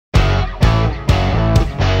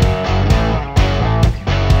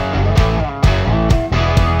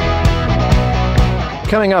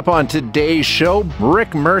Coming up on today's show,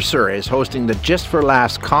 Rick Mercer is hosting the Just for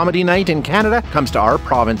Laughs Comedy Night in Canada. Comes to our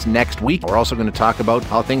province next week. We're also going to talk about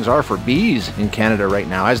how things are for bees in Canada right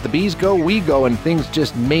now. As the bees go, we go, and things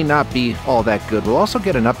just may not be all that good. We'll also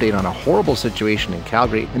get an update on a horrible situation in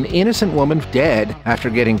Calgary. An innocent woman dead after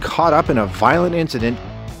getting caught up in a violent incident.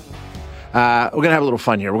 We're going to have a little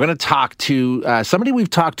fun here. We're going to talk to somebody we've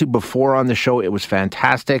talked to before on the show. It was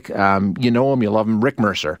fantastic. You know him, you love him, Rick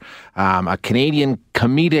Mercer, a Canadian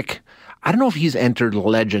comedic. I don't know if he's entered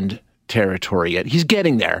legend territory yet. He's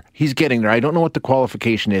getting there. I don't know what the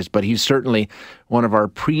qualification is, but he's certainly one of our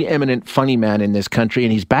preeminent funny men in this country,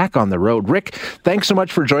 and he's back on the road. Rick, thanks so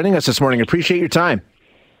much for joining us this morning. I appreciate your time.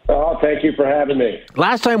 Oh, thank you for having me.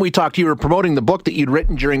 Last time we talked, you were promoting the book that you'd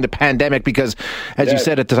written during the pandemic because, as you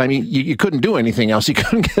said at the time, you couldn't do anything else. You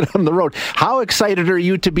couldn't get on the road. How excited are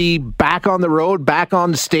you to be back on the road, back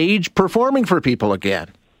on stage, performing for people again?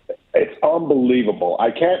 It's unbelievable. I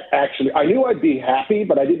knew I'd be happy,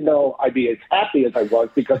 but I didn't know I'd be as happy as I was,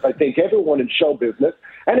 because I think everyone in show business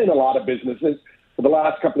and in a lot of businesses for the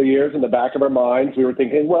last couple of years, in the back of our minds, we were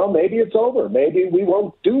thinking, well, maybe it's over. Maybe we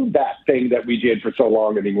won't do that thing that we did for so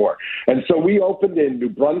long anymore. And so we opened in New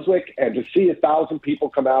Brunswick, and to see 1,000 people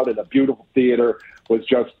come out in a beautiful theater was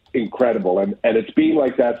just incredible. And it's been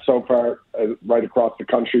like that so far right across the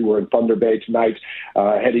country. We're in Thunder Bay tonight,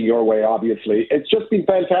 heading your way, obviously. It's just been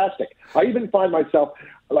fantastic. I even find myself,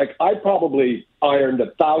 I probably ironed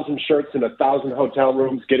 1,000 shirts in 1,000 hotel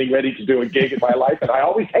rooms getting ready to do a gig in my life, and I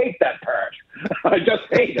always hate that part. I just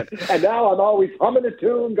hate it. And now I'm always humming a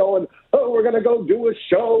tune going, oh, we're going to go do a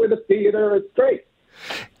show in a theater. It's great.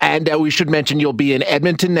 And we should mention you'll be in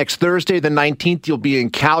Edmonton next Thursday, the 19th. You'll be in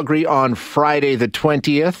Calgary on Friday, the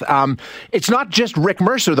 20th. It's not just Rick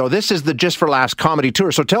Mercer, though. This is the Just for Laughs comedy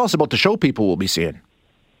tour. So tell us about the show people will be seeing.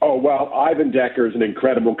 Oh, well, Ivan Decker is an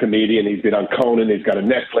incredible comedian. He's been on Conan. He's got a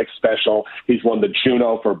Netflix special. He's won the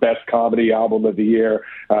Juno for Best Comedy Album of the Year.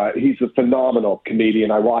 He's a phenomenal comedian.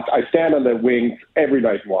 I stand on the wings every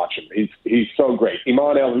night and watch him. He's so great.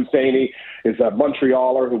 Iman El Husseini is a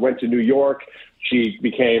Montrealer who went to New York. She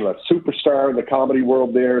became a superstar in the comedy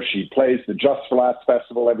world there. She plays the Just for Laughs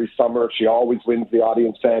Festival every summer. She always wins the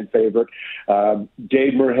audience fan favorite.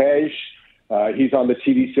 Dave Merhesh, he's on the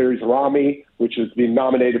TV series Rami, which has been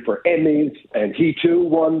nominated for Emmys, and he too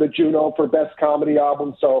won the Juno for Best Comedy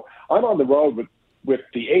Album. So I'm on the road with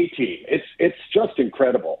the A-Team. It's just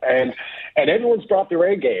incredible. And everyone's brought their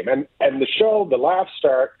A game. And the show, the laughs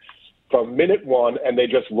start from minute one, and they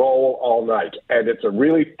just roll all night. And it's a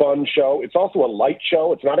really fun show. It's also a light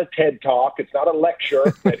show. It's not a TED Talk. It's not a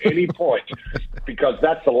lecture at any point, because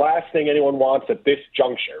that's the last thing anyone wants at this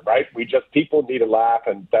juncture, right? People need a laugh,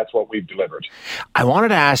 and that's what we've delivered. I wanted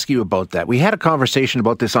to ask you about that. We had a conversation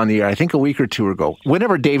about this on the air, I think a week or two ago.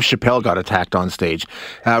 Whenever Dave Chappelle got attacked on stage,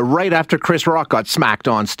 right after Chris Rock got smacked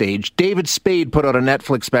on stage, David Spade put out a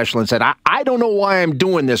Netflix special and said, I don't know why I'm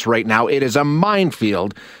doing this right now. It is a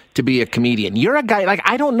minefield to be a comedian. You're a guy,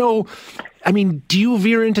 I don't know. I mean, do you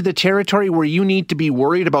veer into the territory where you need to be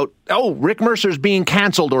worried about, Rick Mercer's being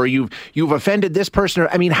canceled, or you've offended this person?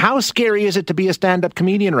 I mean, how scary is it to be a stand-up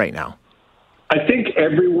comedian right now? I think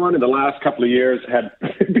everyone in the last couple of years had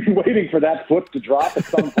been waiting for that foot to drop at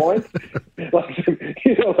some point.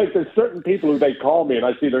 There's certain people who they call me and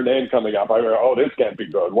I see their name coming up. I go, this can't be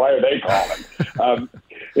good. Why are they calling?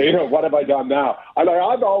 What have I done now? I've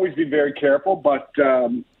always been very careful, but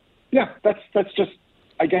that's just,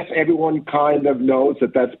 I guess everyone kind of knows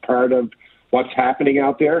that that's part of what's happening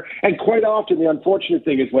out there. And quite often the unfortunate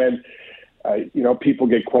thing is when people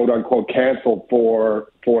get quote unquote canceled for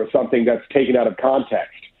something that's taken out of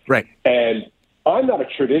context. Right. And I'm not a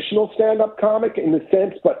traditional stand-up comic in the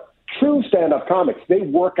sense, but true stand-up comics, they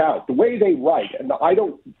work out the way they write. And I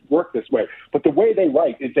don't work this way, but the way they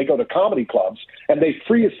write is they go to comedy clubs and they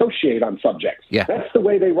free associate on subjects. Yeah. That's the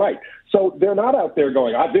way they write. So they're not out there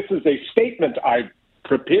going, this is a statement I've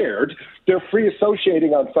prepared. They're free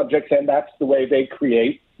associating on subjects, and that's the way they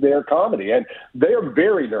create their comedy. And they're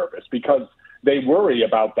very nervous because they worry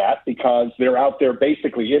about that, because they're out there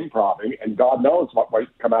basically improvising, and God knows what might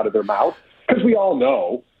come out of their mouth. Because we all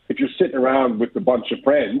know, if you're sitting around with a bunch of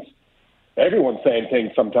friends, everyone's saying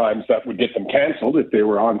things sometimes that would get them canceled if they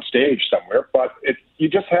were on stage somewhere. But you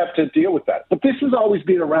just have to deal with that. But this has always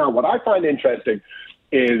been around. What I find interesting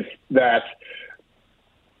is that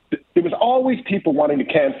there was always people wanting to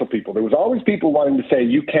cancel people. There was always people wanting to say,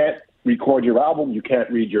 you can't record your album, you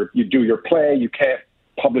can't you do your play, you can't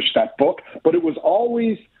publish that book. But it was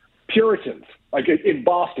always Puritans Like in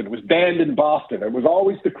Boston, it was banned in Boston. It was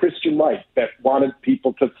always the Christian right that wanted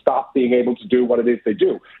people to stop being able to do what it is they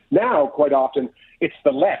do. Now, quite often, it's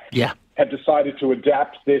the left have decided to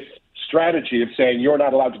adapt this strategy of saying you're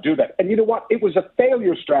not allowed to do that. And you know what? It was a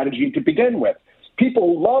failure strategy to begin with.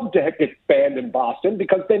 People loved to get banned in Boston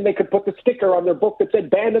because then they could put the sticker on their book that said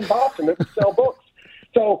banned in Boston and sell books.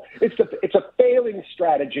 So it's a failing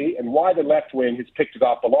strategy, and why the left wing has picked it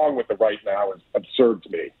up along with the right now is absurd to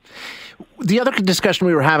me. The other discussion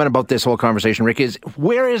we were having about this whole conversation, Rick, is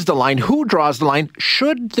where is the line? Who draws the line?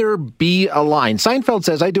 Should there be a line? Seinfeld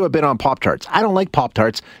says, I do a bit on Pop-Tarts. I don't like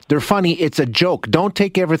Pop-Tarts. They're funny. It's a joke. Don't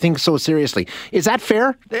take everything so seriously. Is that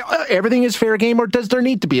fair? Everything is fair game, or does there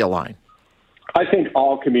need to be a line? I think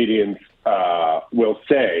all comedians will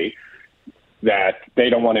say that they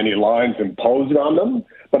don't want any lines imposed on them.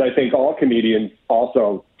 But I think all comedians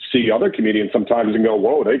also see other comedians sometimes and go,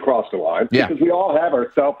 whoa, they crossed the line. Yeah. Because we all have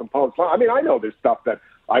our self-imposed line. I mean, I know there's stuff that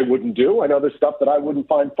I wouldn't do. I know there's stuff that I wouldn't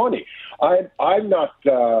find funny. I'm not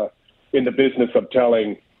in the business of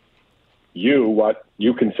telling you what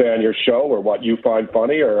you can say on your show or what you find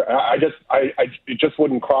funny. Or it just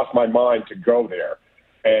wouldn't cross my mind to go there.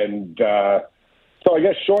 And so I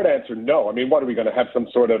guess short answer, no. I mean, what are we going to have, some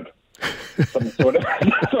sort of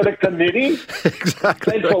committee,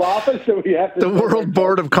 exactly, central office that we have to. The World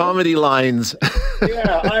Board of Comedy Lines.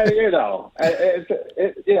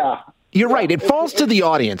 You're right. It falls to the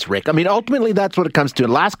audience, Rick. I mean, ultimately, that's what it comes to.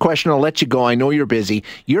 Last question. I'll let you go. I know you're busy.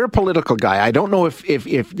 You're a political guy. I don't know if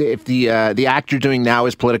the act you're doing now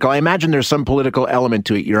is political. I imagine there's some political element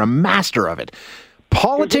to it. You're a master of it.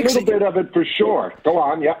 Politics, there's a little bit of it for sure. Go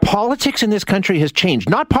on, yeah. Politics in this country has changed.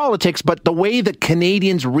 Not politics, but the way that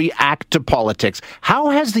Canadians react to politics. How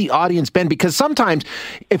has the audience been? Because sometimes,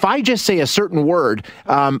 if I just say a certain word,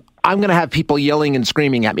 I'm going to have people yelling and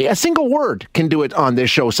screaming at me. A single word can do it on this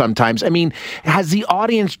show sometimes. I mean, has the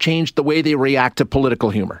audience changed the way they react to political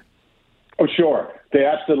humor? Oh, sure. They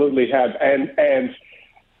absolutely have. And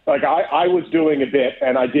like I was doing a bit,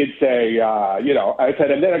 and I did say, I said,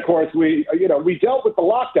 and then of course we dealt with the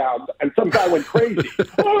lockdown, and some guy went crazy,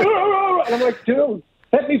 and I'm like, dude,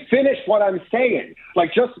 let me finish what I'm saying.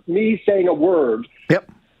 Like just me saying a word.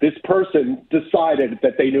 Yep. This person decided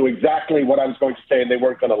that they knew exactly what I was going to say, and they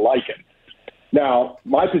weren't going to like it. Now,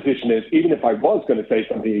 my position is, even if I was going to say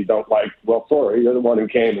something you don't like, well, sorry, you're the one who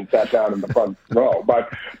came and sat down in the front row. But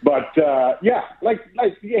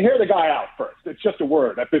you hear the guy out first. It's just a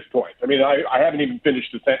word at this point. I mean, I haven't even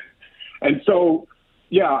finished the sentence. And so,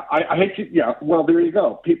 I hate to, well, there you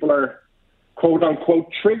go. People are, quote unquote,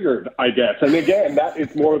 triggered, I guess. And again, that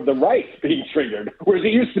is more of the right being triggered, whereas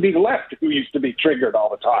it used to be the left who used to be triggered all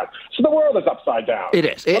the time. So the world is upside down. It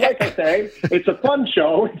is. But like I say, it's a fun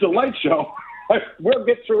show. It's a light show. We'll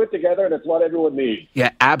get through it together, and it's what everyone needs.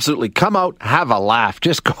 Yeah, absolutely. Come out, have a laugh.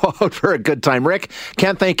 Just go out for a good time. Rick,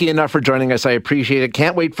 can't thank you enough for joining us. I appreciate it.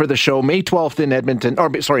 Can't wait for the show May 12th in Edmonton,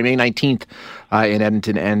 May 19th in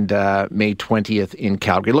Edmonton and May 20th in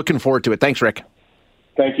Calgary. Looking forward to it. Thanks, Rick.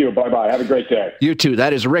 Thank you. Bye-bye. Have a great day. You too.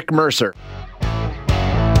 That is Rick Mercer.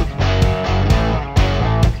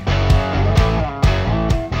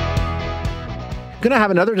 Going to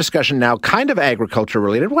have another discussion now, kind of agriculture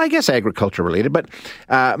related. Well, I guess agriculture related, but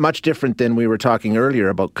much different than we were talking earlier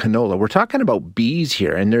about canola. We're talking about bees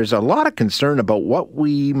here, and there's a lot of concern about what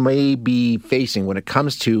we may be facing when it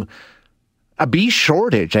comes to a bee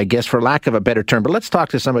shortage, I guess, for lack of a better term. But let's talk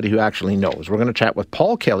to somebody who actually knows. We're going to chat with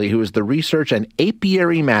Paul Kelly, who is the Research and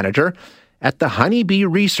Apiary Manager at the Honeybee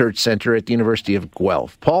Research Center at the University of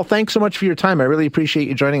Guelph. Paul, thanks so much for your time. I really appreciate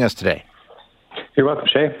you joining us today. You're welcome,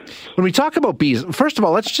 Shay. When we talk about bees, first of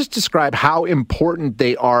all, let's just describe how important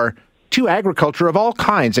they are to agriculture of all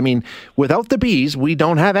kinds. I mean, without the bees, we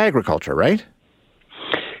don't have agriculture, right?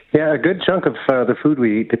 Yeah, a good chunk of the food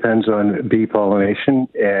we eat depends on bee pollination,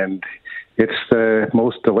 and it's the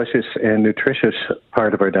most delicious and nutritious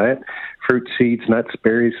part of our diet. Fruit, seeds, nuts,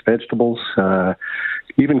 berries, vegetables,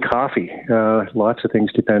 even coffee. Lots of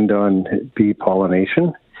things depend on bee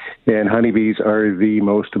pollination. And honeybees are the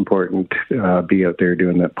most important bee out there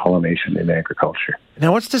doing that pollination in agriculture.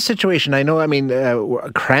 Now, what's the situation? I know,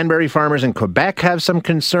 cranberry farmers in Quebec have some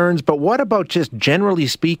concerns, but what about just generally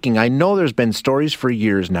speaking? I know there's been stories for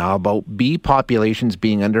years now about bee populations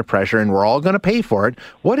being under pressure, and we're all going to pay for it.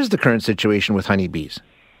 What is the current situation with honeybees?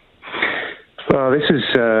 Well, this is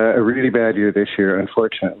a really bad year this year,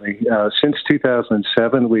 unfortunately. Since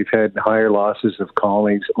 2007, we've had higher losses of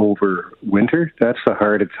colonies over winter. That's the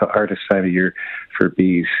hardest time of year for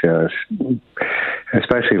bees,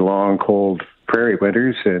 especially long, cold prairie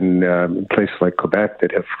winters and places like Quebec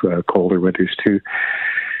that have colder winters too.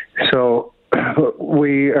 So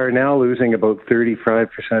we are now losing about 35%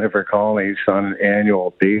 of our colonies on an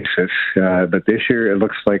annual basis. But this year it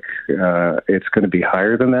looks like it's going to be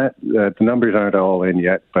higher than that. The numbers aren't all in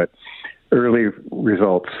yet, but early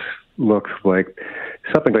results look like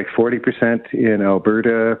something like 40% in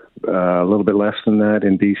Alberta, a little bit less than that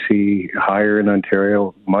in BC, higher in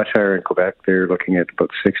Ontario, much higher in Quebec. They're looking at about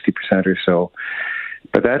 60% or so.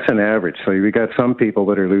 But that's an average. So we got some people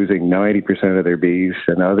that are losing 90% of their bees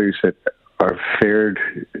and others that are fared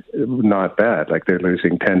not bad, like they're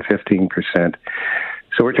losing 10, 15%.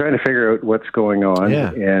 So we're trying to figure out what's going on,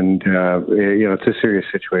 and it's a serious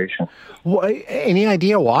situation. Well, any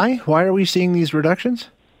idea why? Why are we seeing these reductions?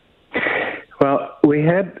 Well, we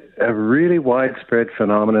had a really widespread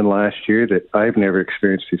phenomenon last year that I've never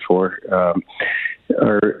experienced before.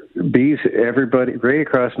 Our bees, everybody, right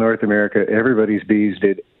across North America, everybody's bees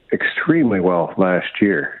did extremely well last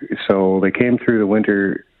year. So they came through the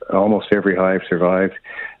winter, almost every hive survived.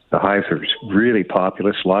 The hives are really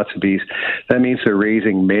populous, lots of bees. That means they're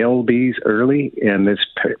raising male bees early, and this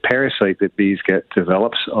parasite that bees get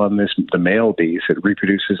develops on the male bees. It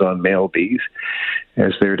reproduces on male bees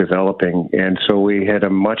as they're developing. And so we had a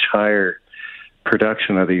much higher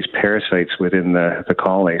production of these parasites within the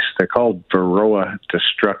colonies. They're called Varroa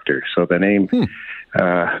destructors. So the name,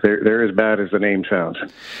 they're as bad as the name sounds.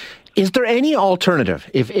 Is there any alternative?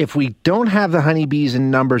 If we don't have the honeybees in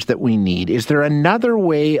numbers that we need, is there another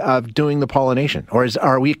way of doing the pollination? Or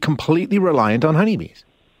are we completely reliant on honeybees?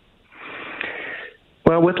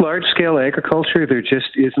 Well, with large-scale agriculture, there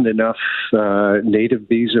just isn't enough native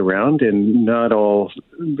bees around, and not all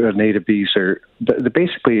native bees they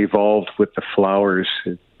basically evolved with the flowers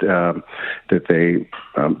that they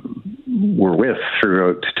were with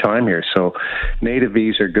throughout time here. So native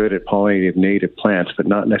bees are good at pollinating native plants, but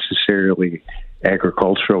not necessarily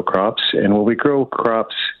agricultural crops. And when we grow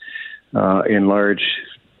crops in large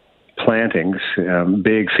plantings,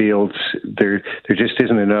 big fields, there just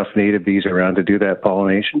isn't enough native bees around to do that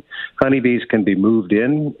pollination. Honeybees can be moved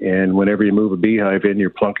in, and whenever you move a beehive in, you're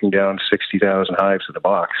plunking down 60,000 hives in a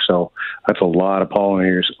box. So that's a lot of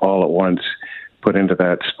pollinators all at once put into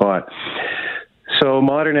that spot. So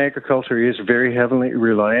modern agriculture is very heavily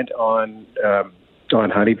reliant on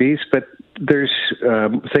honeybees, but there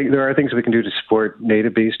are things we can do to support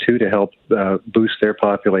native bees too to help boost their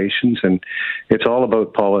populations, and it's all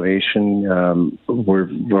about pollination.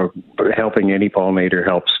 We're helping any pollinator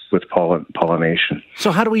helps with pollination. So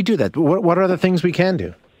how do we do that? What are the things we can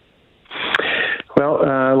do? Well,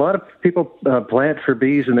 a lot of people plant for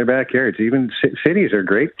bees in their backyards. Even cities are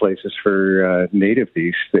great places for native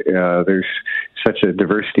bees. There's such a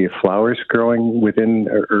diversity of flowers growing within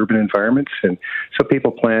urban environments, and so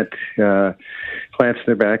people plant plants in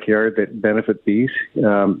their backyard that benefit bees.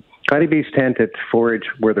 Honeybees tend to forage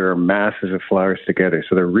where there are masses of flowers together,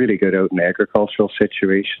 so they're really good out in agricultural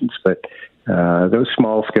situations, but those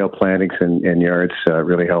small-scale plantings and yards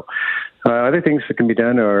really help. Other things that can be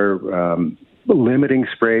done are limiting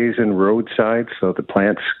sprays in roadsides so the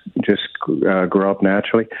plants just grow up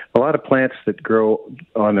naturally. A lot of plants that grow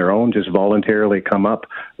on their own, just voluntarily come up,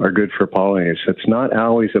 are good for pollinators. It's not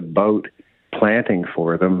always about planting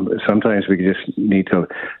for them. Sometimes we just need to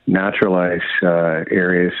naturalize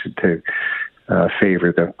areas to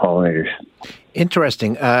favor the pollinators.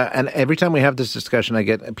 Interesting. And every time we have this discussion, I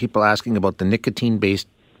get people asking about the nicotine-based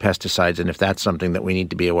pesticides and if that's something that we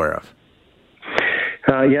need to be aware of.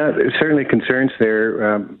 Yeah, there's certainly concerns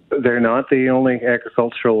there. They're not the only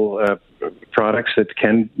agricultural products that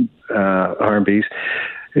can harm bees.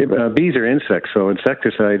 Bees are insects, so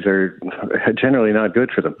insecticides are generally not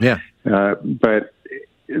good for them. Yeah. But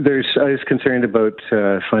I was concerned about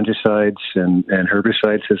fungicides and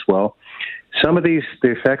herbicides as well. The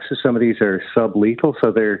effects of some of these are sublethal,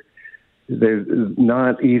 so they're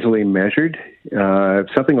not easily measured.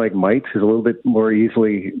 Something like mites is a little bit more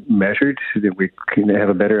easily measured, so that we can have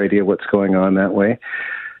a better idea what's going on that way.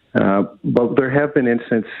 But there have been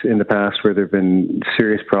instances in the past where there have been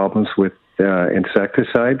serious problems with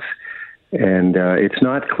insecticides, and it's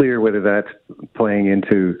not clear whether that's playing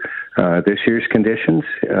into this year's conditions.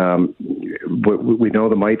 We know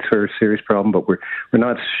the mites are a serious problem, but we're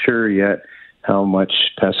not sure yet how much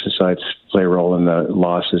pesticides play a role in the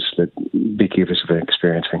losses that beekeepers have been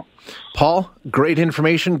experiencing. Paul, great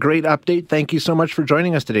information, great update. Thank you so much for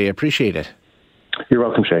joining us today. I appreciate it. You're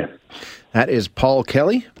welcome, Shay. That is Paul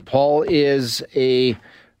Kelly. Paul is a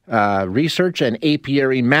research and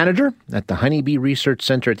apiary manager at the Honeybee Research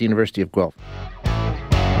Center at the University of Guelph.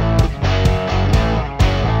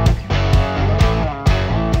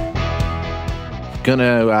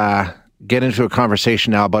 Gonna get into a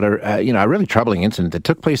conversation now about a really troubling incident that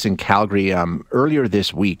took place in Calgary earlier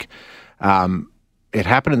this week. It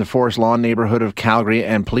happened in the Forest Lawn neighborhood of Calgary,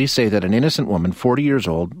 and police say that an innocent woman, 40 years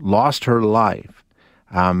old, lost her life.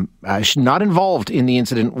 She's not involved in the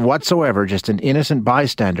incident whatsoever, just an innocent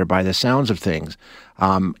bystander by the sounds of things,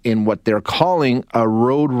 in what they're calling a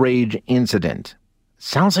road rage incident.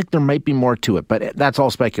 Sounds like there might be more to it, but that's all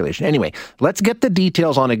speculation. Anyway, let's get the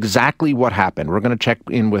details on exactly what happened. We're going to check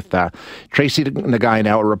in with Tracy Nagai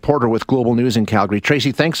now, a reporter with Global News in Calgary.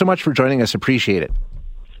 Tracy, thanks so much for joining us. Appreciate it.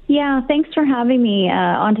 Yeah, thanks for having me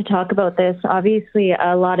on to talk about this. Obviously,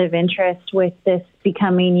 a lot of interest with this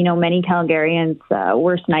becoming, many Calgarians'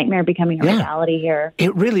 worst nightmare becoming a reality here.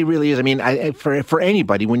 It really, really is. I mean, for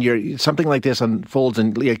anybody, when something like this unfolds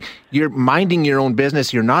and you're minding your own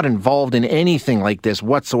business, you're not involved in anything like this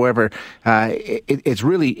whatsoever.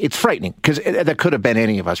 It's frightening because that could have been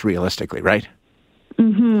any of us realistically, right?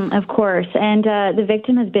 Mm-hmm, of course. And the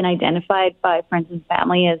victim has been identified by friends and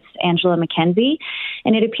family as Angela McKenzie.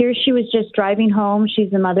 And it appears she was just driving home. She's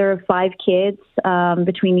the mother of 5 kids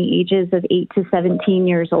between the ages of 8 to 17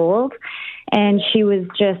 years old. And she was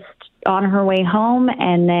just on her way home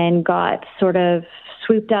and then got sort of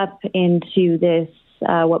swooped up into this,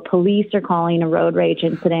 what police are calling a road rage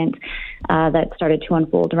incident that started to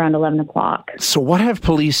unfold around 11 o'clock. So what have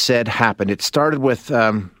police said happened? It started with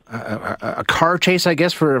a car chase, I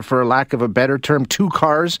guess, for lack of a better term, 2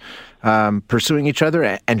 cars pursuing each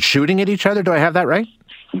other and shooting at each other. Do I have that right?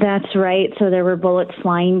 That's right. So there were bullets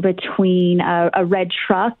flying between a red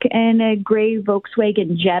truck and a gray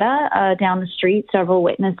Volkswagen Jetta down the street. Several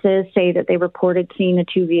witnesses say that they reported seeing the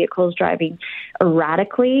 2 vehicles driving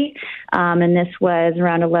erratically. And this was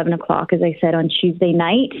around 11 o'clock, as I said, on Tuesday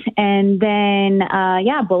night. And then,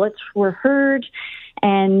 bullets were heard.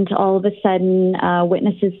 And all of a sudden,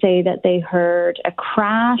 witnesses say that they heard a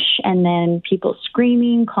crash and then people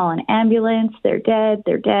screaming, call an ambulance, they're dead,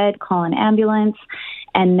 call an ambulance,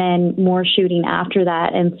 and then more shooting after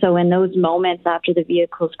that. And so in those moments after the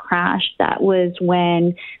vehicles crashed, that was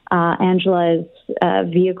when Angela's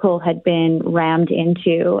vehicle had been rammed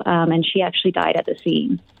into, and she actually died at the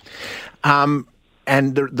scene.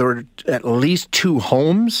 And there were at least 2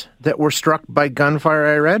 homes that were struck by gunfire,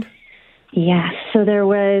 I read? Yes, so there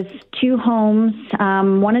was 2 homes.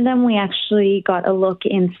 One of them we actually got a look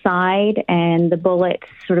inside, and the bullet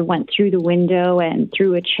sort of went through the window and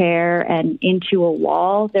through a chair and into a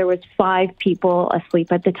wall. There was 5 people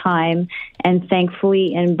asleep at the time, and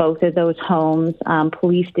thankfully in both of those homes,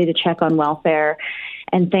 police did a check on welfare,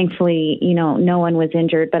 and thankfully, no one was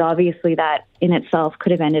injured, but obviously that in itself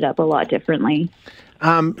could have ended up a lot differently.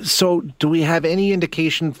 So do we have any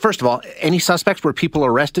indication, first of all, any suspects? Were people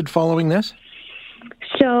arrested following this?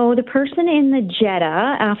 So the person in the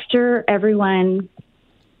Jetta, after everyone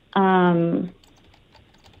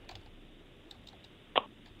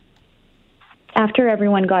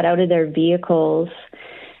got out of their vehicles,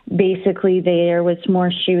 basically there was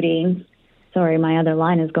more shooting. Sorry, my other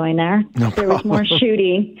line is going there. No problem. There was more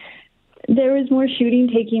shooting. There was more shooting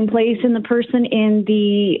taking place, and the person in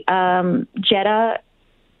the Jetta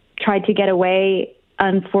tried to get away.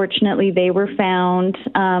 Unfortunately, they were found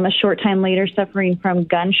a short time later suffering from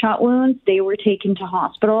gunshot wounds. They were taken to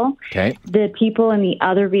hospital. Okay. The people in the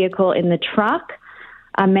other vehicle in the truck,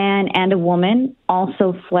 a man and a woman,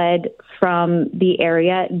 also fled from the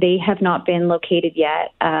area. They have not been located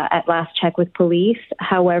yet at last check with police.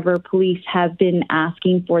 However, police have been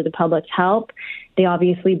asking for the public's help. They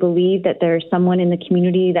obviously believe that there's someone in the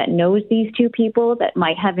community that knows these 2 people that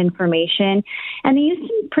might have information. And they used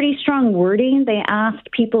some pretty strong wording. They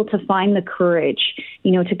asked people to find the courage,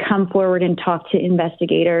 to come forward and talk to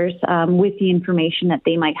investigators with the information that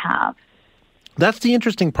they might have. That's the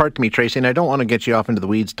interesting part to me, Tracy, and I don't want to get you off into the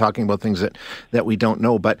weeds talking about things that we don't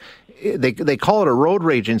know, but they call it a road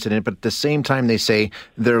rage incident, but at the same time they say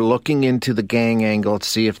they're looking into the gang angle to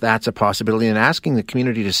see if that's a possibility and asking the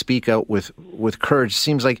community to speak out with courage.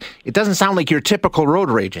 Seems like it doesn't sound like your typical road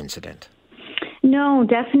rage incident. No,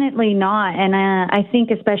 definitely not. And I think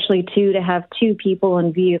especially, too, to have 2 people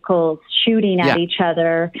in vehicles shooting at each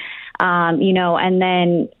other, and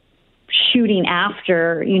then shooting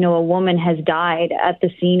after, a woman has died at the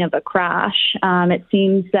scene of a crash. It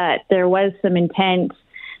seems that there was some intent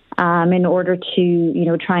in order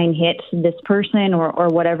to, try and hit this person or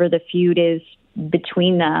whatever the feud is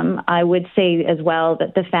between them. I would say as well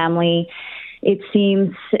that the family, it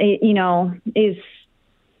seems, is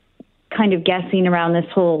kind of guessing around this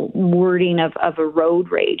whole wording of a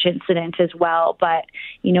road rage incident as well. But,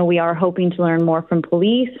 we are hoping to learn more from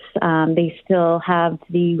police. They still have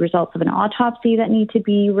the results of an autopsy that need to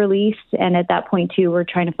be released. And at that point, too, we're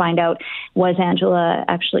trying to find out, was Angela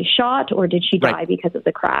actually shot or did she die because of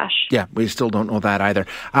the crash? Yeah, we still don't know that either.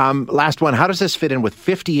 Last one, how does this fit in with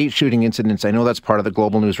 58 shooting incidents? I know that's part of the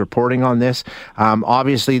Global News reporting on this.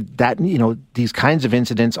 Obviously, that these kinds of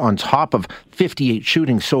incidents on top of 58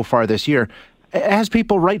 shootings so far this year has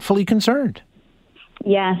people rightfully concerned.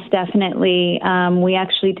 Yes, definitely. We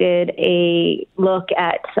actually did a look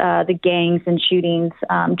at the gangs and shootings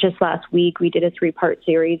just last week. We did a 3-part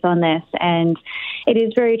series on this, and it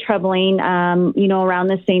is very troubling. Around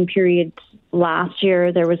the same period last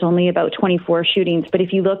year, there was only about 24 shootings. But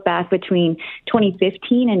if you look back between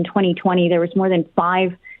 2015 and 2020, there was more than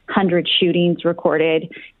 500 shootings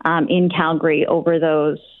recorded in Calgary over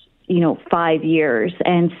those 5 years.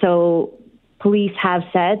 And so police have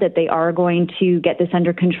said that they are going to get this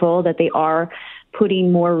under control, that they are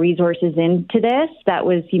putting more resources into this. That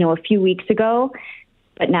was, a few weeks ago.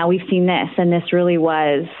 But now we've seen this, and this really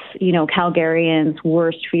was, Calgarians'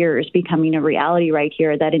 worst fears becoming a reality right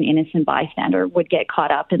here, that an innocent bystander would get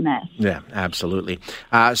caught up in this. Yeah, absolutely.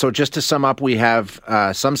 So just to sum up, we have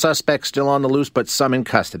some suspects still on the loose, but some in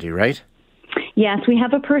custody, right? Yes, we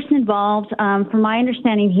have a person involved. From my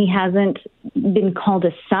understanding, he hasn't been called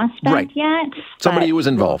a suspect yet. Somebody who was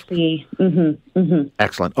involved. We'll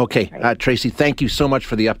Excellent. Okay, right. Tracy, thank you so much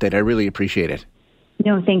for the update. I really appreciate it.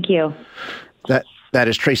 No, thank you. That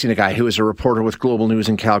is Tracy Nagai, who is a reporter with Global News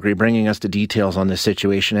in Calgary, bringing us the details on this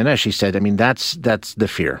situation. And as she said, that's the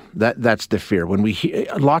fear. That's the fear. When we hear,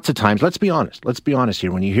 lots of times, let's be honest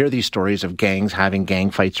here, when you hear these stories of gangs having gang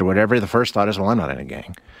fights or whatever, the first thought is, well, I'm not in a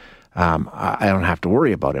gang. I don't have to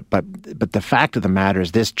worry about it. But the fact of the matter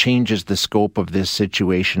is this changes the scope of this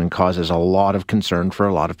situation and causes a lot of concern for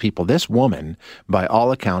a lot of people. This woman, by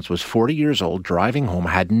all accounts, was 40 years old, driving home,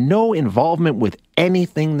 had no involvement with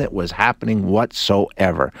anything that was happening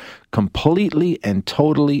whatsoever. Completely and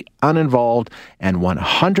totally uninvolved and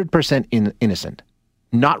 100% innocent.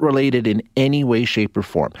 Not related in any way, shape, or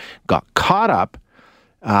form. Got caught up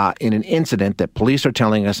in an incident that police are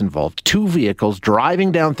telling us involved 2 vehicles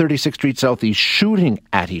driving down 36th Street Southeast, shooting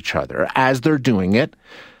at each other as they're doing it.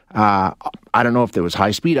 I don't know if there was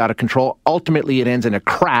high speed, out of control. Ultimately, it ends in a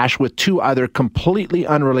crash with 2 other completely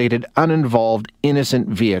unrelated, uninvolved, innocent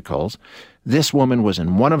vehicles. This woman was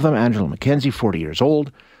in one of them, Angela McKenzie, 40 years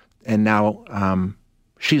old, and now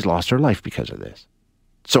she's lost her life because of this.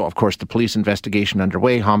 So, of course, the police investigation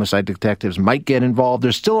underway. Homicide detectives might get involved.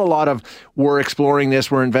 There's still a lot of, we're exploring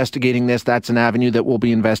this, we're investigating this. That's an avenue that we'll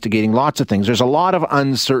be investigating. Lots of things. There's a lot of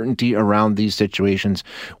uncertainty around these situations.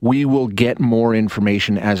 We will get more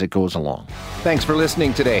information as it goes along. Thanks for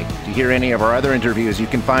listening today. To hear any of our other interviews, you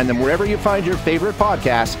can find them wherever you find your favorite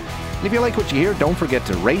podcasts. And if you like what you hear, don't forget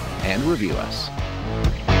to rate and review us.